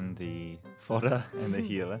we've done the fodder and the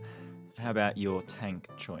healer. How about your tank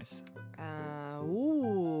choice?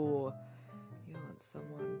 Ooh, you want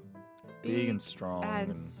someone Big and strong. and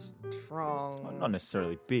Well, strong. not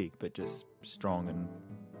necessarily big, but just strong and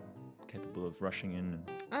capable of rushing in.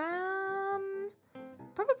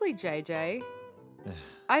 Probably JJ.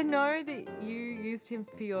 I know that you used him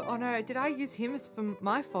for your. Oh no, did I use him as for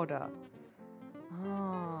my fodder?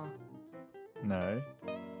 Oh, No,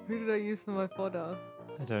 who did I use for my fodder?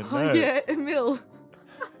 I don't Oh know. yeah, Emil.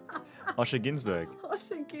 Osher Günsberg.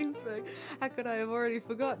 Osher Günsberg. How could I have already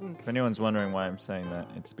forgotten? If anyone's wondering why I'm saying that,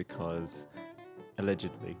 it's because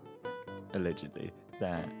allegedly,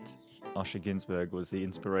 that Osher Günsberg was the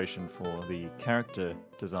inspiration for the character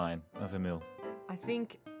design of Emil. I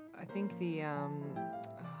think the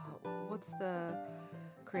what's the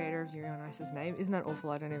creator of Yuri on Ice's name? Isn't that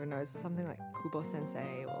awful? I don't even know. It's something like Kubo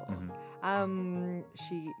Sensei or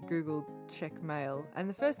she googled check mail, and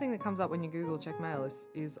the first thing that comes up when you Google check mail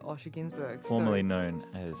is Osher Günsberg, Formerly known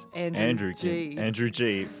as Andrew G. Andrew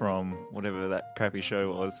G from whatever that crappy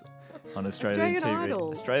show was on Australian TV.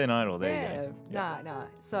 Idol. Australian Idol, there Yeah, you go. nah.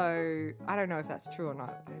 So I don't know if that's true or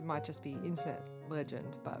not. It might just be internet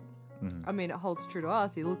legend, but I mean, it holds true to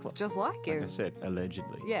us. He looks just like him. Like I said,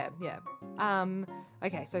 allegedly. Yeah.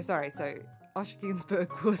 Okay, so sorry. So Osher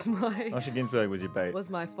Günsberg was my Osher Günsberg was your bait. was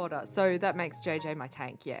my fodder. So that makes JJ my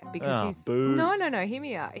tank, yeah. Because he's boo. No, hear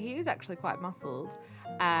me out. He is actually quite muscled.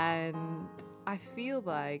 And I feel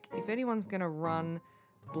like if anyone's gonna run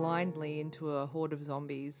blindly into a horde of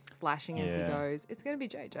zombies, slashing as he Yeah. goes, it's gonna be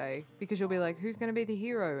JJ. Because you'll be like, who's gonna be the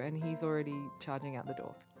hero? And he's already charging out the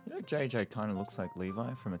door. You know, JJ kind of looks like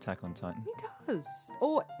Levi from Attack on Titan. He does.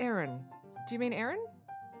 Or Eren. Do you mean Eren?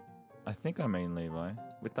 I think I mean Levi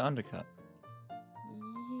with the undercut.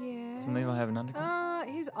 Yeah. Doesn't Levi have an undercut?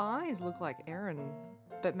 His eyes look like Eren,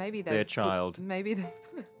 but maybe They're child. Maybe they.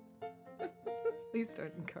 Please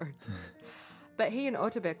don't encourage. But he and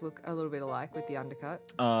Otterbeck look a little bit alike with the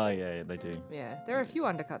undercut. Oh, yeah, they do. Yeah, there are a few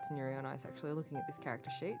undercuts in Yuri on Ice actually. Looking at this character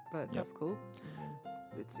sheet, but that's cool.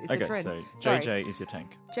 It's Okay, a trend. so Sorry. JJ is your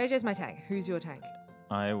tank. JJ's my tank. Who's your tank?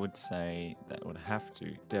 I would say that would have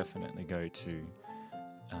to definitely go to,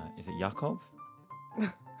 is it Yakov?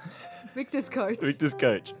 Victor's coach. Victor's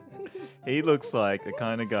coach. He looks like the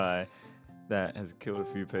kind of guy that has killed a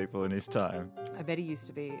few people in his time. I bet he used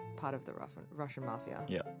to be part of the Russian mafia.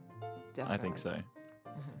 Yeah, Definitely. I think so.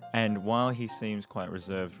 And while he seems quite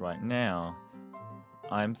reserved right now,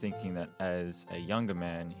 I'm thinking that as a younger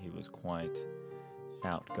man, he was quite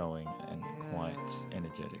outgoing and quite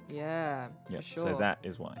energetic. Yeah, Yeah, for sure. so that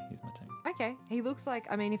is why he's my tank. Okay, he looks like,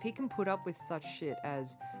 I mean, if he can put up with such shit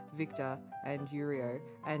as Victor and Yurio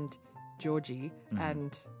and Georgie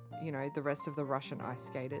and, you know, the rest of the Russian ice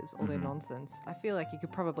skaters, all their nonsense, I feel like he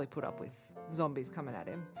could probably put up with zombies coming at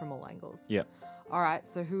him from all angles. Yep. All right,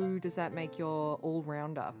 so who does that make your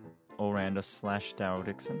all-rounder? All-rounder / Daryl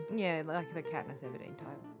Dixon. Yeah, like the Katniss Everdeen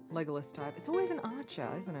type, Legolas type. It's always an archer,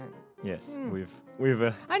 isn't it? Yes, Hmm. we've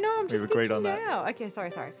I know, I'm just We've agreed thinking on that. now. Okay,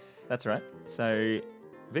 sorry. That's right. So,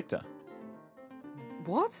 Victor.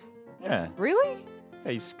 What? Yeah, Really?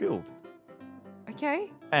 he's skilled.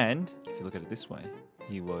 Okay. And if you look at it this way,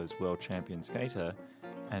 he was world champion skater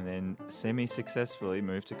and then semi-successfully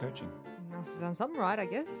moved to coaching. He must have done something right, I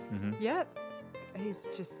guess. Mhm. Yep. He's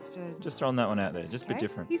just... Just throwing that one out there, just a bit okay.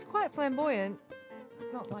 different. He's quite flamboyant.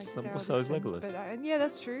 Not That's- like Daryl so is Dixon, Legolas. But, yeah,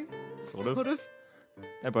 that's true. Sort of. Sort of.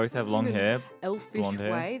 They both have long In an hair. elfish blonde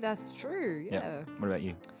hair. way. That's true. Yeah. What about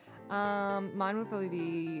you? Mine would probably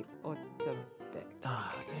be Otterbeck.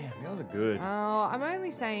 Ah, damn, yours are good. Oh, I'm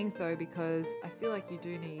only saying so because I feel like you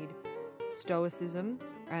do need stoicism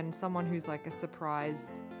and someone who's like a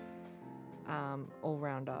surprise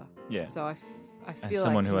all-rounder. Yeah. So I feel And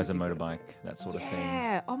someone like who he has a would be good. motorbike, that sort of thing.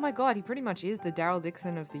 Yeah. Oh my God, he pretty much is the Daryl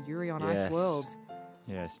Dixon of the Yuri on Ice Yes. world.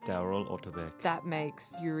 Yes, Daryl Otterbeck. That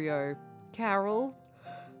makes Yurio Carol.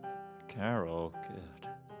 Carol, good.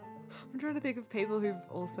 I'm trying to think of people who've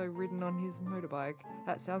also ridden on his motorbike.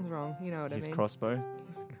 That sounds wrong. You know what His I mean? crossbow.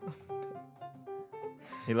 His crossbow.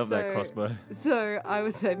 He loved that So- crossbow. So I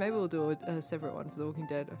would say maybe we'll do a separate one for The Walking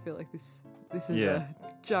Dead. I feel like this is Yeah.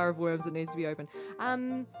 a jar of worms that needs to be open.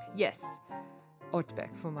 Yes,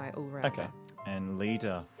 Otterbeck for my all-rounder. Okay. And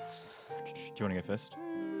leader. Do you want to go first?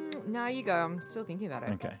 No, you go. I'm still thinking about it.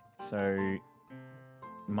 Okay. So,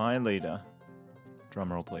 my leader.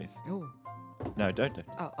 Drum roll, please. Oh, No, don't do.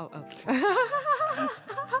 oh.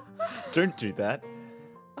 Don't do that.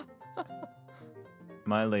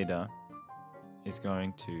 My leader is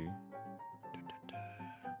going to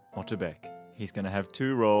Otterbeck. He's going to have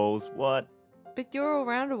 2 roles. What But your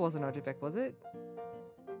all-rounder wasn't Otterbeck, was it?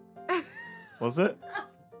 was it?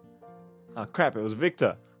 Oh crap! It was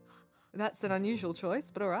Victor. That's an unusual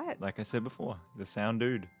choice, but all right. Like I said before, the sound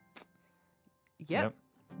dude. Yep.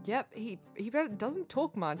 He doesn't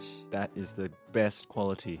talk much. That is the best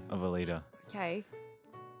quality of a leader. Okay.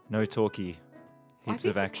 No talkie. I Heaps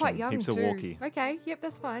think of he's action. quite young Heaps too. of walkie. Okay. Yep.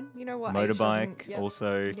 That's fine. You know what? Age Motorbike. doesn't- yep.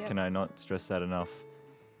 Also, Yep. can I not stress that enough?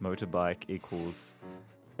 Motorbike equals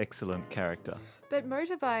excellent character. But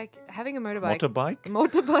having a motorbike. Motorbike?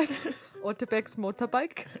 Motorbike. Otterbeck's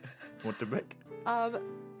motorbike. Motorbike?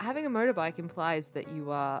 Having a motorbike implies that you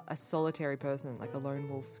are a solitary person, like a lone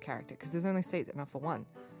wolf character, because there's only seats enough for one.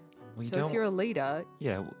 We So if you're a leader,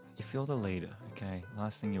 Yeah, if you're the leader, okay,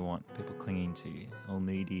 last thing you want, people clinging to you, all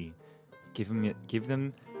needy. Give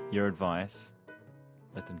them your advice.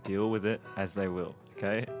 Let them deal with it as they will,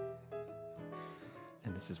 okay?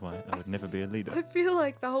 And this is why I would never be a leader. I feel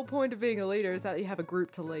like the whole point of being a leader is that you have a group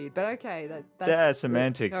to lead. But okay, that's Yeah,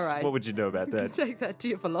 semantics. All right. What would you know about that? Take that to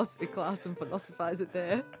your philosophy class and philosophize it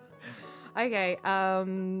there. Okay,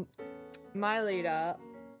 my leader.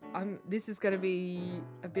 This is going to be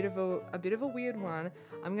a bit of a weird one.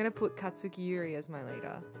 I'm going to put Katsuki Yuri as my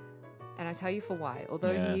leader, and I tell you for why.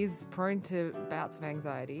 Although Yeah. he is prone to bouts of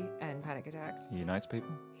anxiety and panic attacks, He unites people?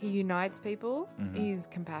 he unites people. Mhm. He's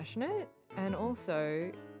compassionate, and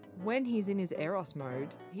also when he's in his Eros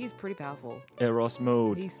mode, he's pretty powerful. Eros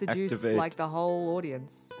mode. He seduced Activate. like the whole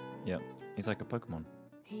audience. Yep. He's like a Pokemon.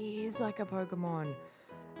 He is like a Pokemon,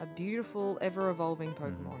 a beautiful, ever-evolving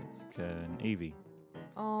Pokemon. Like an Eevee.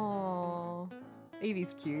 Oh,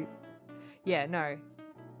 Eevee's cute. Yeah, no,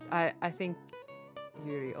 I think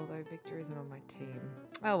Yuri, although Victor isn't on my team.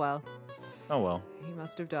 Oh well, Oh well. he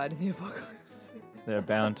must have died in the apocalypse. There are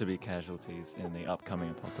bound to be casualties in the upcoming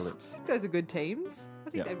apocalypse. Those are good teams. I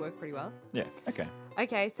think Yeah. they'd work pretty well. Yeah, okay.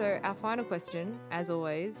 Okay, so our final question, as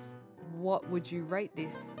always, what would you rate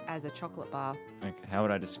this as a chocolate bar? Okay, how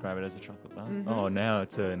would I describe it as a chocolate bar? Mhm. Oh, now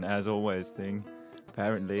it's an as always thing.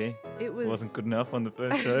 Apparently, It was... wasn't good enough on the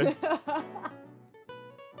first show.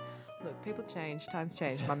 Look, people change. Times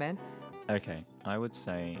change, my man. Okay, I would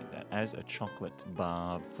say that as a chocolate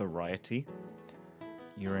bar variety,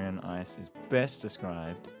 Yuri on Ice is best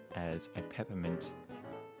described as a peppermint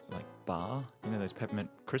bar. You know those peppermint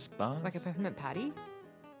crisp bars? Like a peppermint patty?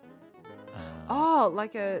 Um, Oh,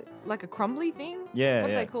 like a crumbly thing? yeah, What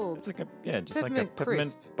are yeah. they called? It's like a just like a Peppermint peppermint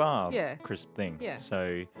crisp. bar Yeah. crisp thing. Yeah.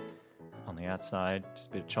 So on the outside, just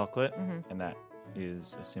a bit of chocolate, Mhm. and that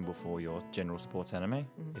is a symbol for your general sports anime.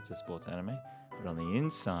 Mhm. It's a sports anime. But on the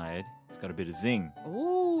inside, it's got a bit of zing.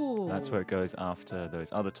 Ooh. That's where it goes after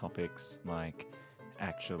those other topics, like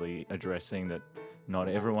actually addressing that not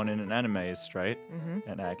everyone in an anime is straight, Mhm.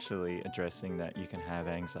 and actually addressing that you can have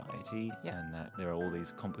anxiety Yep. and that there are all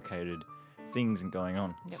these complicated things going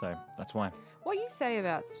on. Yep. So that's why. What you say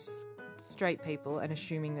about straight people and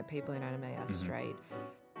assuming that people in anime Mm-hmm. are straight,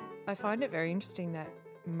 I find it very interesting that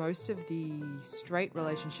most of the straight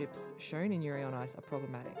relationships shown in Yuri on Ice are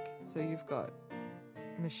problematic. So you've got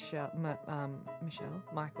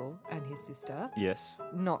Michael and his sister. Yes.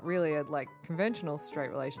 Not really a conventional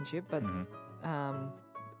straight relationship, but hmm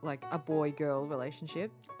like a boy-girl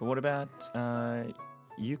relationship. But what about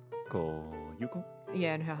Yuko?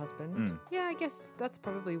 Yeah, and her husband. Mm. Yeah, I guess that's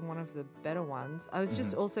probably one of the better ones. I was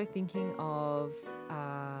just also thinking of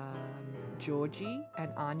Georgie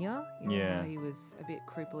and Anya. You know Yeah. how he was a bit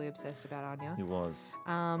creepily obsessed about Anya. He was.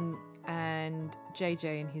 And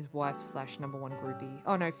JJ and his wife / number one groupie.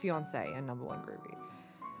 Oh no, fiance and number one groupie.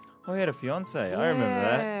 Oh, he had a fiance. I remember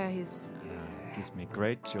that. Yeah, his. Gives me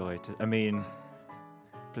great joy to. I mean,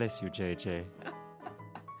 bless you, JJ.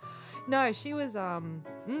 No, she was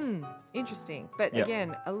interesting, but Yep.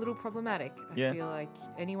 again a little problematic. I Yeah. feel like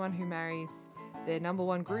anyone who marries their number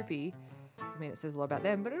one groupie, I mean, it says a lot about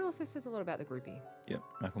them, but it also says a lot about the groupie. Yep,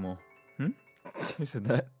 Macklemore. Who said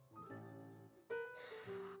that?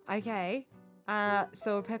 Okay,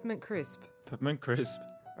 so a peppermint crisp. Peppermint crisp.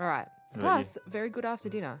 All right. What about Plus, very good after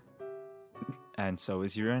dinner. And so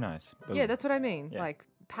is Yuri on Ice. Boom. Yeah, that's what I mean. Yeah. Like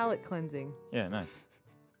palate cleansing. Yeah, nice.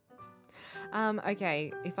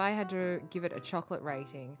 Okay, if I had to give it a chocolate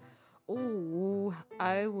rating,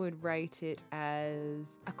 I would rate it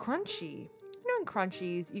as a crunchy. You know, in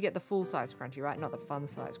crunchies, you get the full size crunchy, right? Not the fun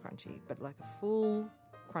size crunchy, but like a full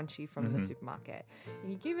crunchy from the supermarket.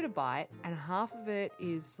 And you give it a bite, and half of it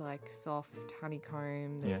is like soft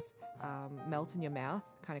honeycomb that's melt in your mouth,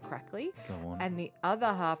 kind of crackly. Go on. And the other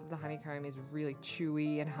half of the honeycomb is really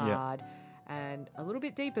chewy and hard and a little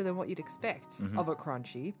bit deeper than what you'd expect of a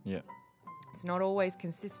crunchy. Yeah. It's not always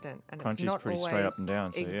consistent, and Crunchy's it's not pretty always straight up and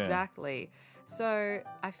down, so yeah. exactly. So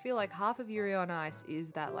I feel like half of Yuri on Ice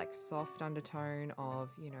is that like soft undertone of,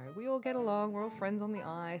 you know, we all get along, we're all friends on the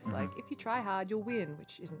ice. Like if you try hard, you'll win,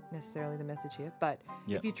 which isn't necessarily the message here. But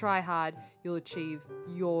if you try hard, you'll achieve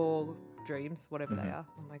your dreams, whatever they are.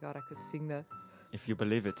 Oh my God, I could sing the If you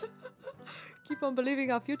believe it. keep on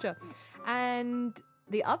believing our future. And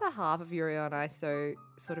the other half of Yuri on Ice, though,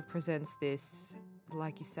 sort of presents this,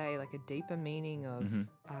 like you say, like a deeper meaning of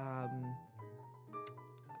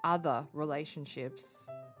other relationships,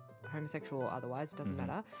 homosexual or otherwise, doesn't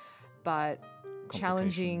matter, but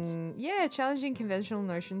challenging conventional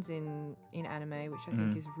notions in anime, which I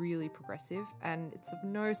think is really progressive. And it's of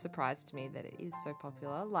no surprise to me that it is so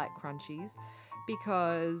popular, like crunchies,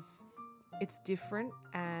 because it's different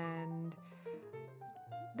and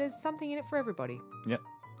there's something in it for everybody. Yep.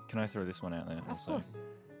 Can I throw this one out there Of also? course.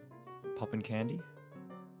 Poppin' candy?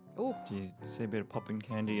 Oh, Do you see a bit of poppin'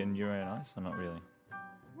 candy in Yuri on Ice or not really?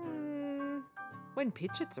 when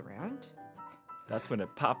Pitchett's around. That's when it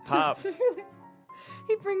pops.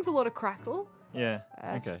 He brings a lot of crackle. Yeah.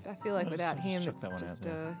 Okay. I feel like I'll without just him, chuck it's that one out just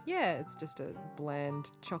there. it's just a bland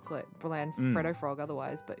Freddo Frog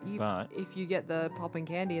otherwise. But if you get the popping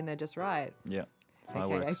candy and they're just right, Yeah. aka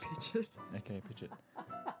Fireworks. Pitchett. Okay, pitch it.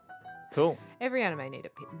 Cool. Every anime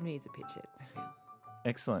needs a Pitchett, I feel.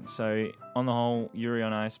 Excellent. So, on the whole, Yuri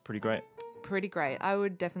on Ice, pretty great. Pretty great. I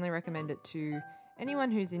would definitely recommend it to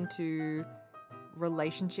anyone who's into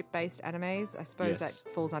relationship-based animes. I suppose Yes. that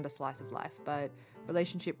falls under slice of life, but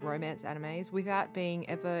relationship romance animes without being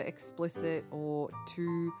ever explicit or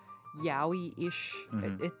too yaoi-ish.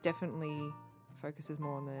 It definitely focuses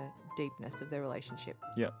more on the deepness of their relationship.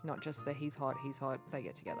 Yep. Not just the he's hot, they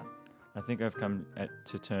get together. I think I've come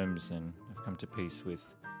to terms and I've come to peace with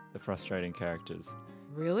the frustrating characters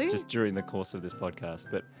Really? just during the course of this podcast,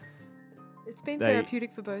 but It's been they-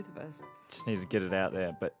 therapeutic for both of us. just need to get it out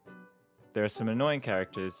there. But there are some annoying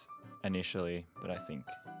characters initially, but I think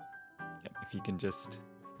if you can just...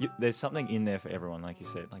 there's something in there for everyone, like you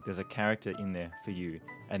said. Like there's a character in there for you,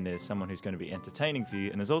 and there's someone who's going to be entertaining for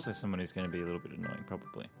you, and there's also someone who's going to be a little bit annoying,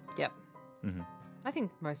 probably. Yep. Mm-hmm. I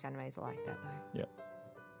think most animes are like that, though. Yep.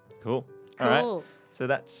 Cool. All right. So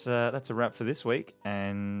that's a wrap for this week,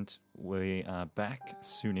 and we are back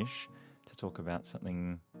soonish to talk about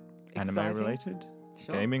something Exciting. anime related,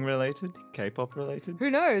 Sure. gaming related, K-pop related. Who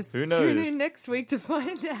knows? Who knows? Tune in next week to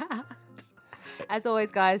find out. As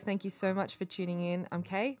always, guys, thank you so much for tuning in. I'm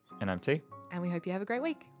Kay, And I'm T. and we hope you have a great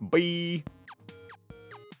week. Bye.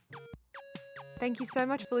 Thank you so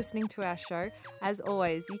much for listening to our show. As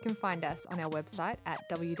always, you can find us on our website at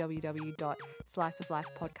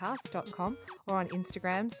www.sliceoflifepodcast.com or on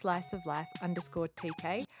Instagram,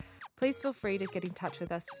 sliceoflife_TK. Please feel free to get in touch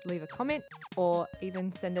with us, leave a comment, or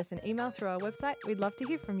even send us an email through our website. We'd love to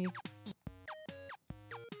hear from you.